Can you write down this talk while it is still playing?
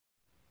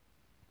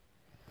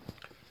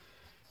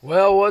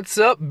Well, what's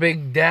up,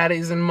 big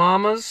daddies and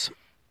mamas?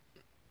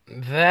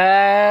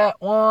 That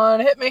one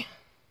hit me.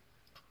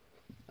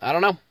 I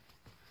don't know.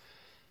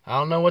 I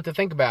don't know what to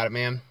think about it,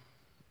 man.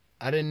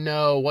 I didn't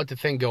know what to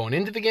think going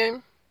into the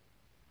game.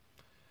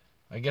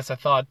 I guess I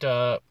thought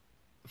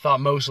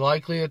most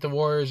likely that the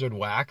Warriors would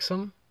wax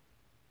them.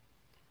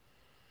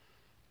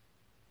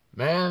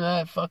 Man,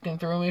 that fucking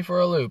threw me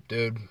for a loop,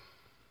 dude.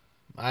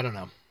 I don't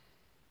know.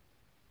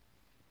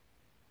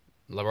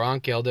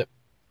 LeBron killed it.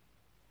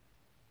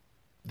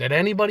 Did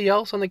anybody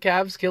else on the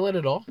Cavs kill it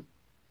at all?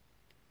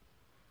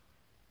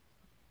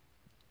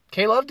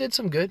 K-Love did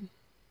some good.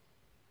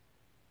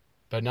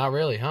 But not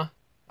really, huh?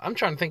 I'm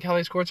trying to think how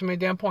they scored so many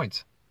damn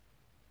points.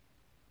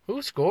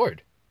 Who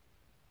scored?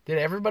 Did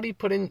everybody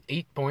put in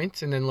 8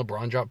 points and then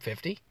LeBron dropped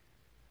 50?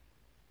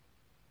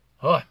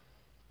 Huh.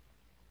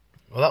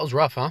 Well, that was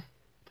rough, huh?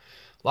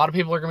 A lot of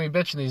people are going to be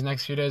bitching these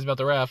next few days about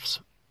the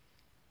refs.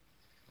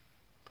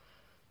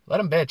 Let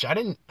them bitch. I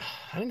didn't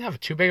have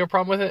too big a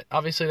problem with it.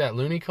 Obviously, that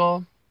Looney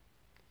call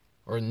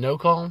or no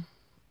call.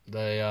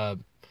 I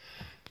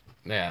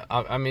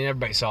mean,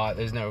 everybody saw it.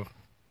 There's no.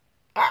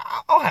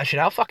 I'll hash it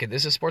out. Fuck it.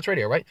 This is sports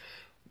radio, right?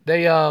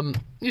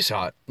 You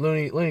saw it.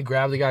 Looney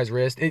grabbed the guy's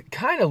wrist. It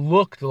kind of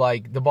looked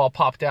like the ball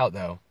popped out,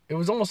 though. It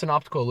was almost an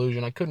optical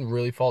illusion. I couldn't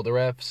really fault the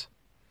refs.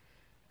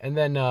 And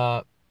then,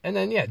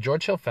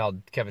 George Hill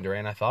fouled Kevin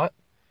Durant, I thought.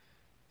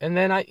 And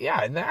then I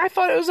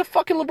thought it was a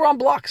fucking LeBron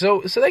block.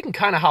 So they can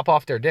kind of hop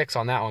off their dicks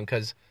on that one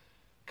because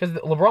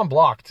LeBron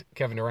blocked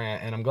Kevin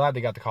Durant, and I'm glad they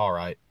got the call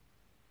right.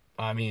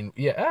 I mean,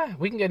 we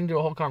can get into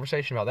a whole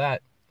conversation about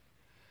that.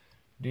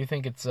 Do you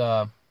think it's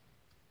do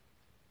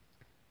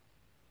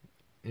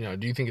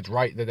you think it's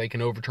right that they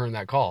can overturn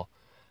that call?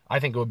 I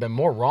think it would have been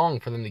more wrong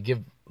for them to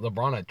give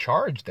LeBron a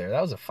charge there.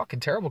 That was a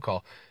fucking terrible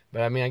call.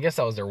 But I mean, I guess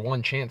that was their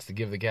one chance to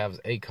give the Cavs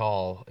a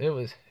call. It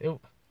was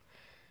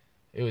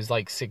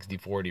like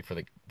 60-40 for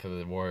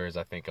the Warriors,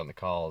 I think, on the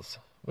calls,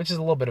 which is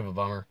a little bit of a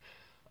bummer.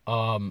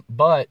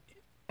 But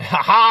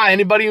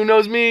anybody who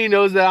knows me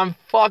knows that I'm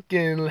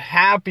fucking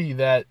happy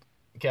that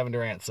Kevin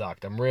Durant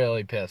sucked. I'm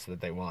really pissed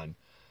that they won.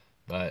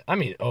 But I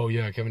mean,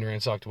 Kevin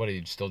Durant sucked. What,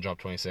 he still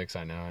dropped 26?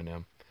 I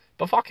know.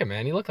 But fuck him,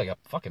 man. He looked like a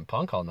fucking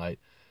punk all night.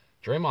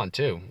 Draymond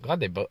too.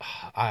 Glad they both.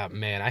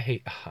 Man,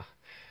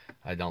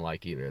 I don't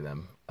like either of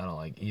them. I don't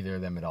like either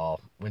of them at all.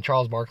 When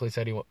Charles Barkley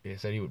said he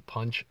would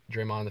punch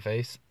Draymond in the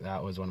face,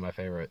 that was one of my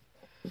favorite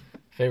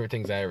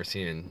things I ever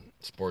seen in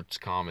sports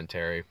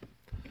commentary.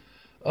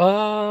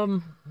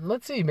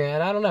 Let's see,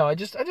 man. I don't know. I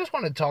just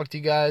wanted to talk to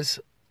you guys,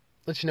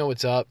 let you know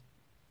what's up.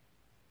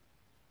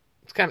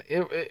 It's kind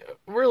of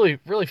really,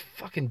 really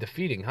fucking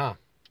defeating, huh?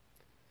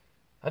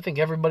 I think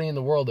everybody in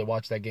the world that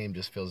watched that game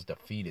just feels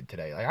defeated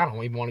today. Like, I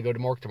don't even want to go to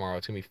work tomorrow.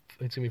 It's gonna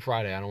be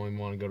Friday. I don't even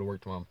want to go to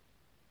work tomorrow.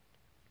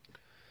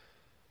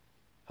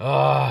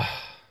 I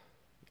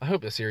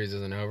hope the series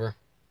isn't over.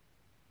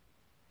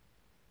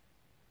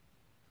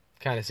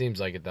 Kind of seems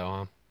like it though,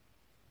 huh?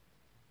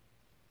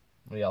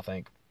 What do y'all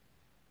think?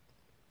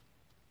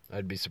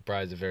 I'd be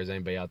surprised if there's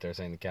anybody out there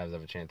saying the Cavs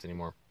have a chance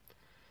anymore.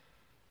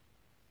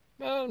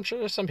 Well, I'm sure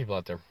there's some people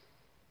out there.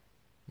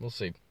 We'll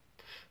see.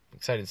 I'm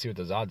excited to see what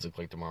those odds look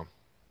like tomorrow.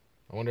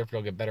 I wonder if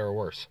they'll get better or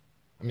worse.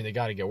 I mean, they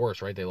got to get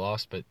worse, right? They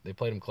lost, but they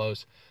played them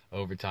close.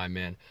 Overtime,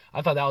 man.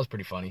 I thought that was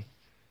pretty funny.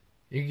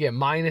 You could get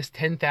minus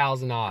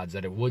 10,000 odds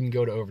that it wouldn't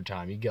go to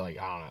overtime. You get, like,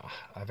 I don't know.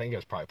 I think it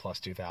was probably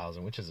plus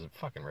 2,000, which is a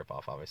fucking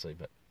ripoff, obviously.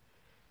 But,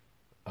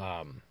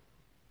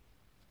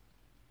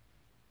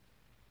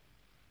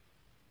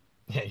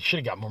 you should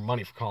have got more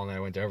money for calling that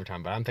it went to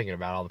overtime. But I'm thinking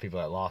about all the people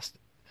that lost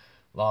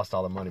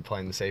all the money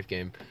playing the safe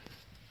game.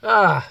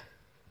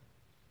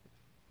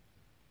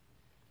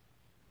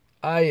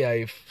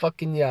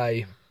 Fucking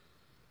yay.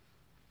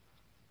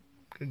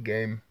 Good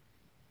game,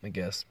 I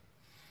guess.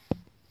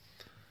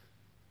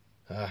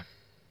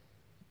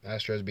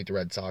 Astros beat the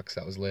Red Sox.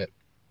 That was lit.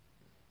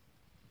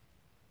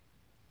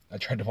 I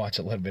tried to watch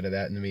a little bit of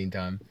that in the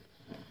meantime.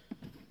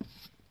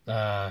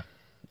 I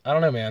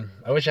don't know, man.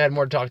 I wish I had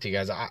more to talk to you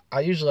guys.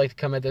 I usually like to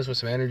come at this with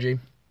some energy.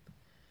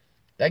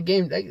 That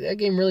game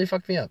really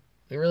fucked me up.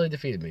 It really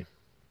defeated me.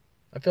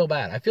 I feel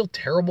bad. I feel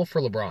terrible for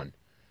LeBron.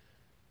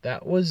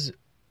 That was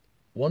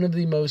one of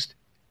the most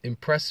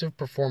impressive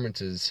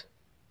performances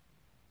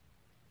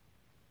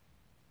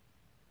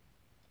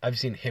I've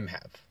seen him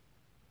have.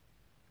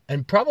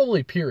 And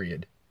probably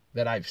period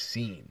that I've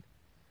seen.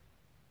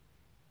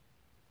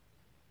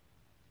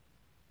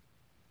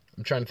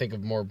 I'm trying to think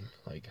of more,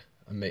 like,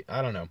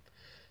 I don't know.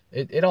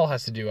 It all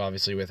has to do,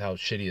 obviously, with how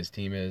shitty his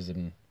team is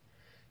and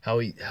how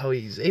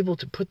he's able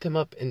to put them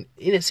up in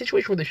a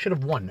situation where they should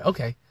have won.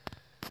 Okay.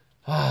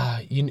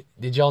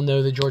 Did y'all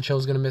know that George Hill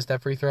was going to miss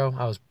that free throw?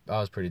 I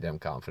was pretty damn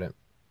confident.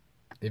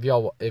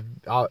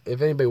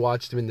 If anybody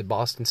watched him in the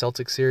Boston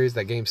Celtics series,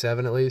 that Game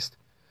 7 at least,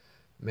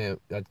 man,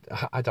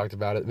 I talked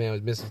about it. Man, he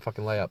was missing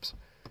fucking layups,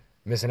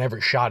 missing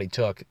every shot he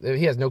took.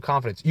 He has no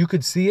confidence. You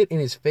could see it in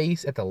his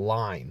face at the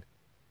line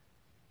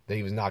that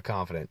he was not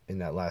confident in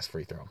that last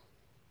free throw.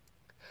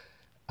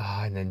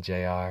 And then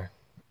JR.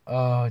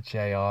 Oh,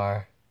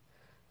 JR.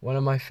 One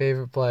of my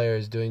favorite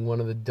players doing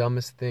one of the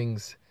dumbest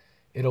things.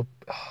 It'll...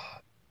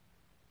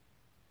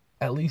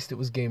 At least it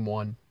was game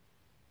 1.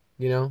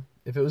 You know?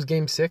 If it was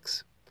game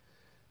 6,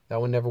 that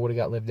one never would have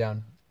got lived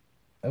down.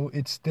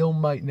 It still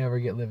might never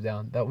get lived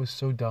down. That was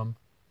so dumb.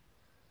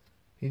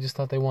 He just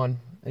thought they won,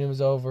 and it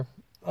was over.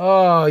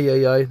 Oh,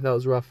 yeah. That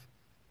was rough.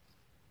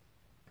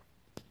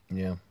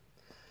 Yeah.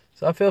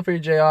 So I feel for you,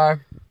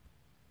 JR.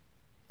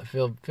 I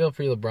feel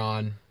for you,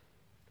 LeBron.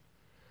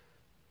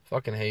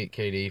 Fucking hate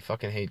KD.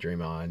 Fucking hate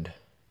Draymond.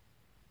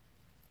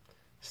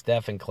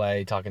 Steph and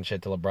Clay talking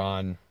shit to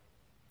LeBron.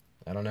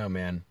 I don't know,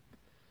 man.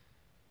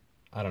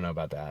 I don't know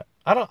about that.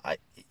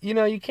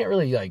 You can't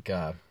really, like,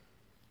 you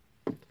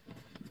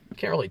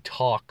can't really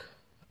talk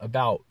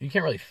about, you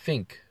can't really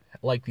think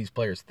like these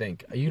players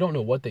think. You don't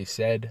know what they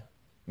said.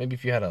 Maybe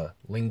if you had a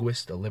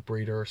linguist, a lip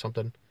reader or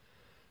something.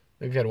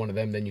 Maybe if you had one of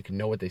them, then you can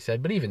know what they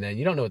said. But even then,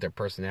 you don't know what their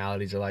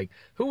personalities are like.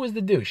 Who was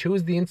the douche? Who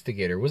was the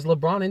instigator? Was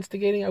LeBron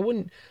instigating? I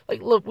wouldn't...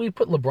 Like, look, we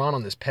put LeBron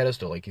on this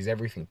pedestal like he's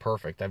everything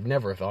perfect. I've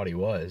never thought he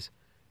was.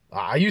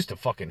 I used to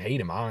fucking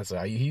hate him,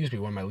 honestly. He used to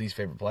be one of my least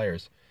favorite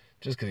players.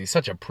 Just because he's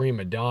such a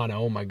prima donna.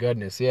 Oh, my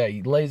goodness. Yeah,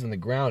 he lays on the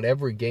ground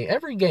every game.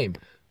 Every game,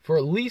 for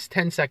at least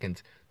 10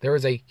 seconds, there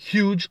is a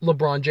huge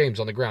LeBron James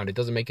on the ground. It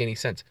doesn't make any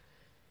sense.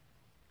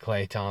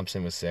 Klay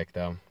Thompson was sick,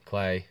 though.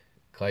 Klay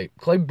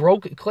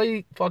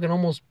fucking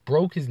almost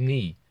broke his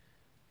knee.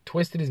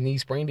 Twisted his knee,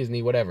 sprained his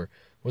knee, whatever.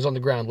 Was on the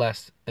ground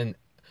less. And,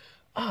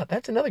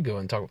 that's another good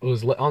one. It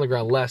was on the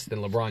ground less than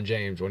LeBron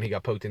James when he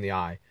got poked in the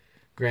eye.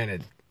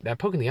 Granted, that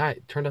poke in the eye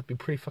turned out to be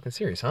pretty fucking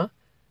serious, huh?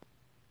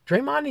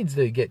 Draymond needs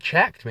to get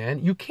checked,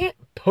 man. You can't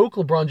poke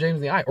LeBron James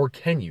in the eye, or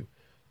can you?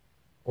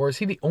 Or is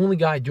he the only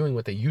guy doing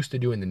what they used to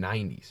do in the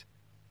 90s?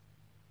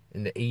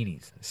 In the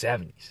 80s, the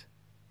 70s?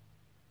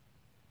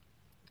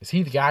 Is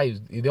he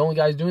the only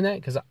guy who's doing that?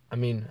 Because, I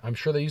mean, I'm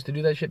sure they used to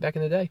do that shit back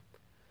in the day.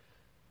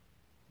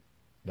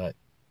 But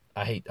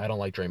I don't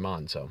like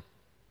Draymond, so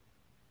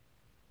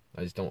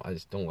I just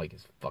don't like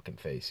his fucking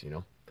face, you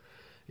know?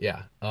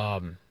 Yeah.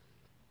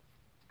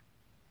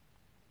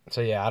 So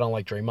yeah, I don't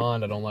like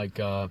Draymond. I don't like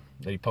that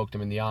he poked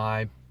him in the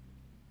eye.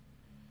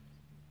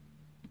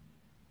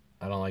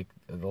 I don't like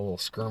the little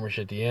skirmish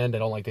at the end. I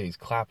don't like that he's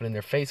clapping in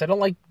their face. I don't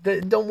like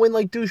don't win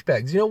like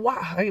douchebags. You know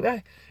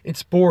why? It's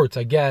sports,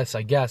 I guess.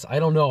 I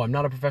don't know. I'm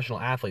not a professional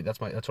athlete. That's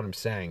what I'm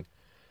saying.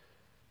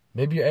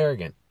 Maybe you're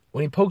arrogant.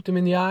 When he poked him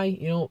in the eye,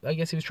 you know, I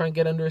guess he was trying to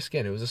get under his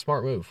skin. It was a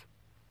smart move.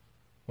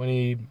 When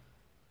he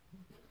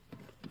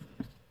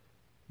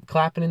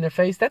clapping in their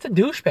face, that's a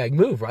douchebag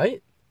move,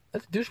 right?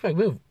 That's a douchebag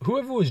move.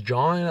 Whoever was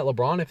jawing at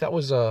LeBron, if that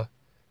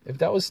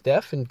was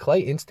Steph and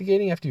Clay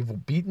instigating after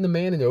you've beaten the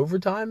man in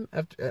overtime,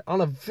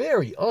 on a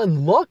very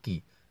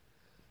unlucky.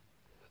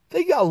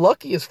 They got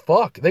lucky as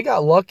fuck. They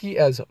got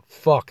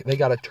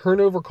a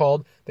turnover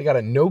called. They got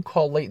a no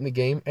call late in the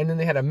game, and then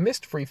they had a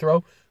missed free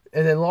throw,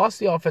 and then lost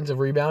the offensive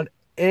rebound,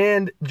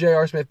 and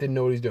J.R. Smith didn't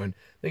know what he's doing.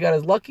 They got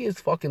as lucky as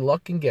fucking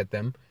luck can get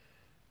them.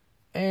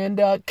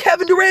 And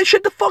Kevin Durant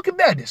shit the fucking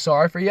bed.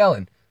 Sorry for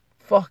yelling.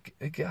 Fuck.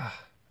 God.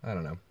 I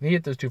don't know. He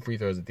hit those 2 free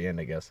throws at the end,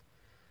 I guess.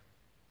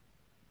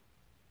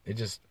 It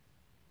just...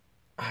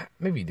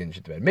 Maybe he didn't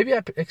shit the bed. Maybe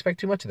I expect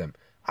too much of them.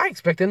 I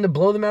expect them to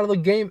blow them out of the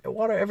game,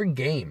 water every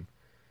game.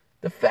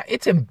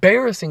 It's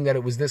embarrassing that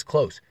it was this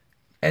close.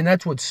 And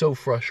that's what's so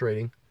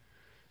frustrating.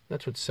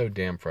 That's what's so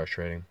damn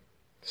frustrating.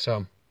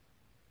 So,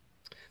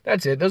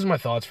 that's it. Those are my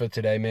thoughts for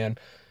today, man.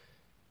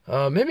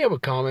 Maybe up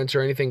with comments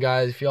or anything,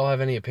 guys. If y'all have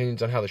any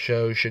opinions on how the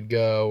show should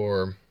go,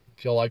 or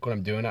if y'all like what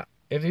I'm doing.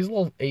 If these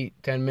little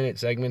 8-10 minute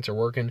segments are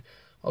working,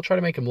 I'll try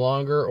to make them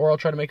longer, or I'll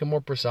try to make them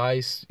more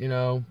precise, you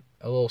know,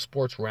 a little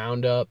sports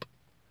roundup.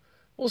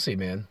 We'll see,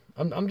 man.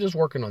 I'm just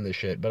working on this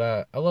shit,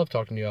 but I love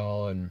talking to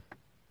y'all, and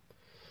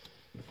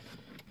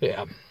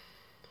yeah,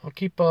 I'll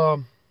keep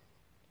 8-10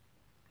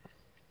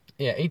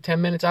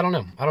 minutes. I don't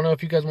know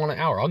if you guys want an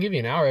hour. I'll give you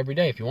an hour every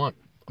day if you want.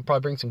 I'll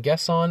probably bring some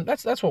guests on.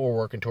 That's what we're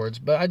working towards,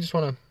 but I just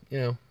want to,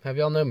 you know, have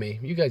y'all know me.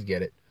 You guys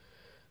get it.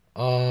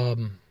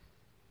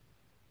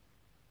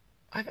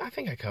 I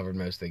think I covered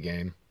most of the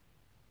game.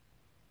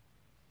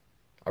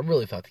 I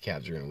really thought the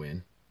Cavs were going to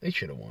win. They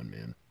should have won,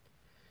 man.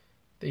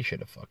 They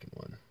should have fucking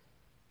won.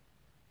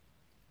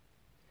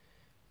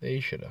 They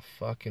should have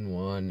fucking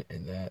won,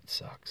 and that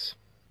sucks.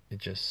 It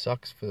just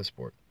sucks for the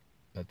sport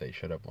that they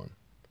should have won.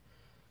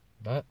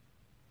 But,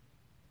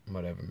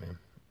 whatever, man.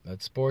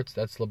 That's sports.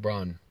 That's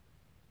LeBron.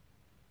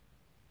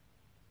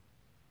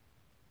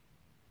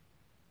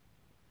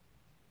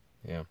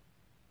 Yeah.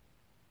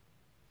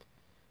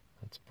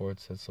 That's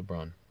sports. That's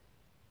LeBron.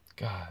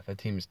 God, that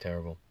team is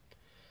terrible.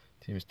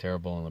 Team is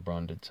terrible, and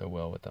LeBron did so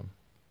well with them.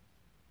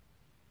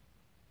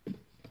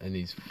 And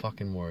these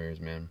fucking Warriors,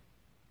 man.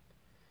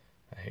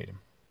 I hate them.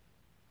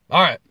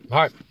 All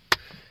right.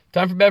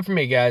 Time for bed for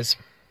me, guys.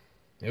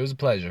 It was a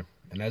pleasure.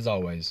 And as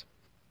always,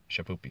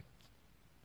 shapoopy.